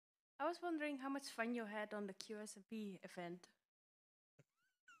was wondering how much fun you had on the QSMP event.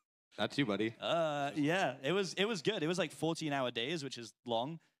 That's you, buddy. Yeah, it was good. It was like 14-hour days, which is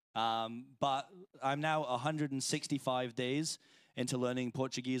long. But I'm now 165 days into learning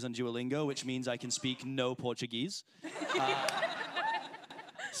Portuguese on Duolingo, which means I can speak no Portuguese.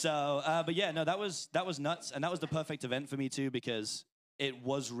 But yeah, no, that was nuts, and that was the perfect event for me too, because it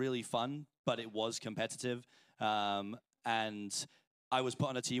was really fun, but it was competitive, and I was put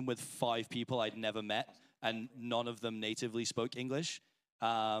on a team with 5 people I'd never met, and none of them natively spoke English,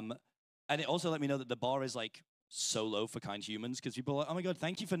 and it also let me know that the bar is like so low for kind humans, because people are like, oh my god,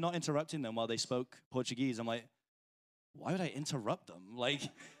 thank you for not interrupting them while they spoke Portuguese. I'm like, why would I interrupt them? Like,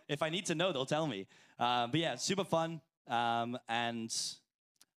 if I need to know, they'll tell me. But yeah, super fun, and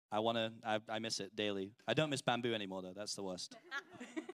I miss it daily. I don't miss bamboo anymore, though. That's the worst.